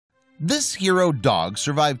This hero dog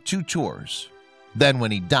survived 2 tours. Then when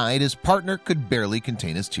he died, his partner could barely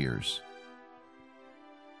contain his tears.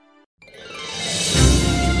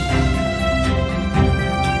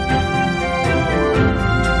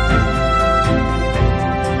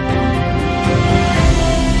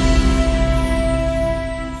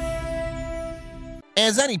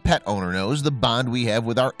 As any pet owner knows, the bond we have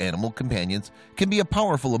with our animal companions can be a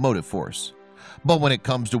powerful emotive force. But when it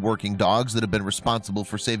comes to working dogs that have been responsible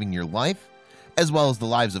for saving your life, as well as the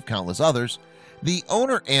lives of countless others, the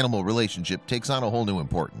owner-animal relationship takes on a whole new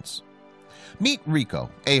importance. Meet Rico,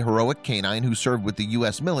 a heroic canine who served with the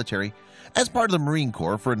U.S. military as part of the Marine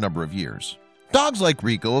Corps for a number of years. Dogs like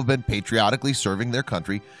Rico have been patriotically serving their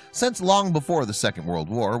country since long before the Second World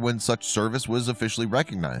War, when such service was officially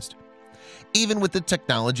recognized. Even with the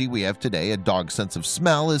technology we have today, a dog's sense of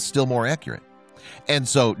smell is still more accurate. And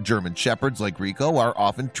so German shepherds like Rico are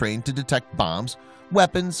often trained to detect bombs,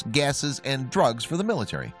 weapons, gases, and drugs for the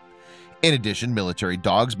military. In addition, military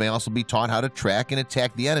dogs may also be taught how to track and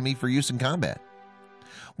attack the enemy for use in combat.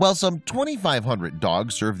 While some 2,500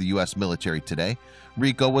 dogs serve the U.S. military today,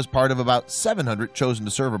 Rico was part of about 700 chosen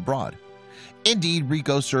to serve abroad. Indeed,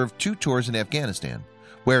 Rico served 2 tours in Afghanistan,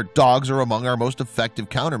 where dogs are among our most effective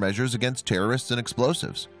countermeasures against terrorists and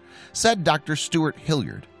explosives, said Dr. Stuart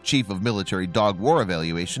Hilliard, Chief of Military Dog War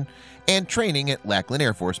Evaluation and Training at Lackland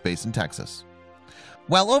Air Force Base in Texas.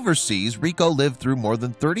 While overseas, Rico lived through more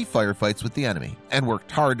than 30 firefights with the enemy and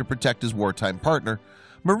worked hard to protect his wartime partner,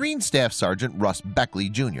 Marine Staff Sergeant Russ Beckley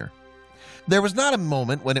Jr. There was not a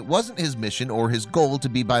moment when it wasn't his mission or his goal to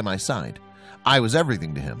be by my side. I was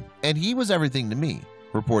everything to him, and he was everything to me,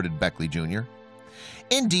 reported Beckley Jr.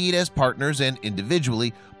 Indeed, as partners and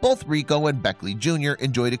individually, both Rico and Beckley Jr.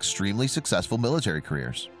 enjoyed extremely successful military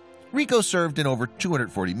careers. Rico served in over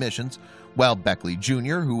 240 missions, while Beckley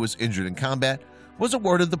Jr., who was injured in combat, was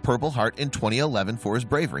awarded the Purple Heart in 2011 for his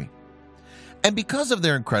bravery. And because of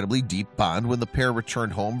their incredibly deep bond, when the pair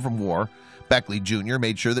returned home from war, Beckley Jr.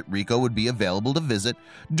 made sure that Rico would be available to visit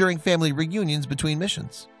during family reunions between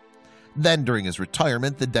missions. Then, during his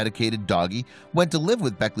retirement, the dedicated doggy went to live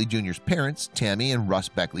with Beckley Jr.'s parents, Tammy and Russ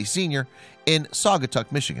Beckley Sr., in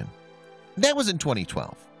Saugatuck, Michigan. That was in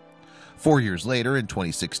 2012. 4 years later, in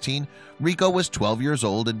 2016, Rico was 12 years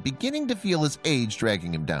old and beginning to feel his age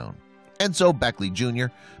dragging him down. And so Beckley Jr.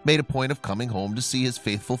 made a point of coming home to see his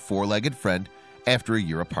faithful 4-legged friend after a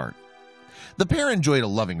year apart. The pair enjoyed a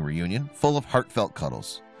loving reunion, full of heartfelt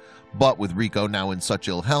cuddles. But with Rico now in such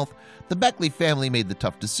ill health, the Beckley family made the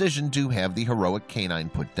tough decision to have the heroic canine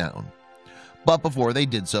put down. But before they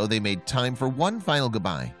did so, they made time for one final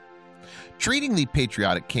goodbye. Treating the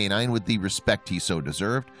patriotic canine with the respect he so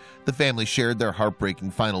deserved, the family shared their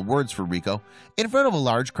heartbreaking final words for Rico in front of a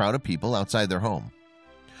large crowd of people outside their home.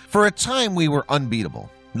 For a time we were unbeatable.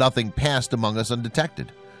 Nothing passed among us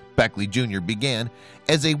undetected, Beckley Jr. began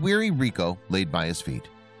as a weary Rico laid by his feet.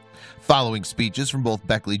 Following speeches from both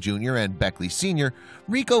Beckley Jr. and Beckley Sr.,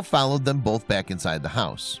 Rico followed them both back inside the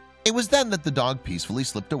house. It was then that the dog peacefully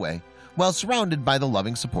slipped away, while surrounded by the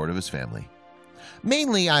loving support of his family.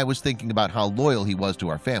 Mainly, I was thinking about how loyal he was to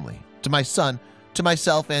our family, to my son, to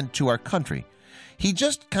myself, and to our country. He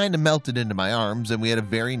just kind of melted into my arms, and we had a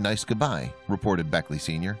very nice goodbye, reported Beckley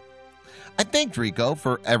Sr. I thanked Rico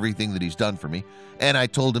for everything that he's done for me, and I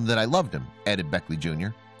told him that I loved him, added Beckley Jr.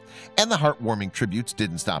 And the heartwarming tributes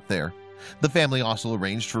didn't stop there. The family also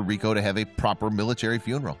arranged for Rico to have a proper military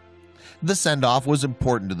funeral. The send-off was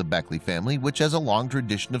important to the Beckley family, which has a long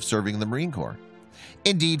tradition of serving in the Marine Corps.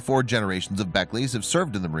 Indeed, 4 generations of Beckleys have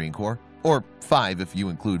served in the Marine Corps, or 5 if you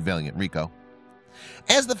include valiant Rico.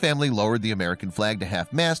 As the family lowered the American flag to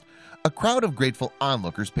half-mast, a crowd of grateful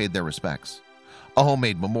onlookers paid their respects. A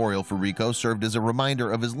homemade memorial for Rico served as a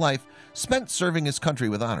reminder of his life spent serving his country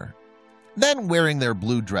with honor. Then, wearing their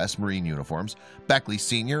blue dress Marine uniforms, Beckley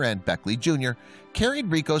Sr. and Beckley Jr. carried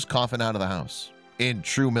Rico's coffin out of the house. In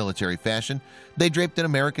true military fashion, they draped an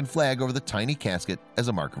American flag over the tiny casket as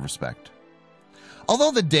a mark of respect.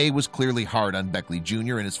 Although the day was clearly hard on Beckley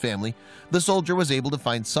Jr. and his family, the soldier was able to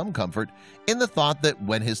find some comfort in the thought that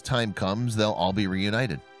when his time comes, they'll all be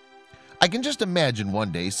reunited. I can just imagine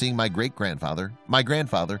one day seeing my great-grandfather, my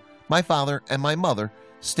grandfather, my father, and my mother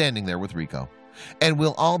standing there with Rico. And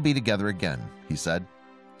we'll all be together again, he said.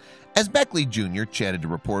 As Beckley Jr. chatted to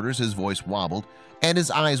reporters, his voice wobbled and his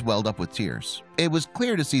eyes welled up with tears. It was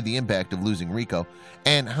clear to see the impact of losing Rico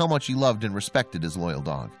and how much he loved and respected his loyal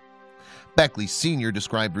dog. Beckley Sr.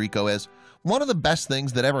 described Rico as one of the best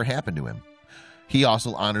things that ever happened to him. He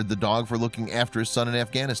also honored the dog for looking after his son in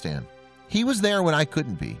Afghanistan. He was there when I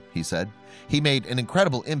couldn't be, he said. He made an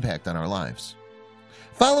incredible impact on our lives.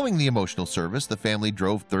 Following the emotional service, the family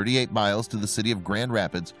drove 38 miles to the city of Grand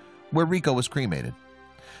Rapids, where Rico was cremated.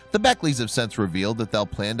 The Beckleys have since revealed that they'll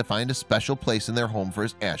plan to find a special place in their home for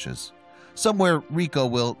his ashes, somewhere Rico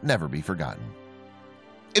will never be forgotten.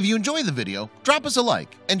 If you enjoyed the video, drop us a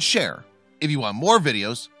like and share. If you want more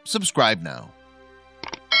videos, subscribe now.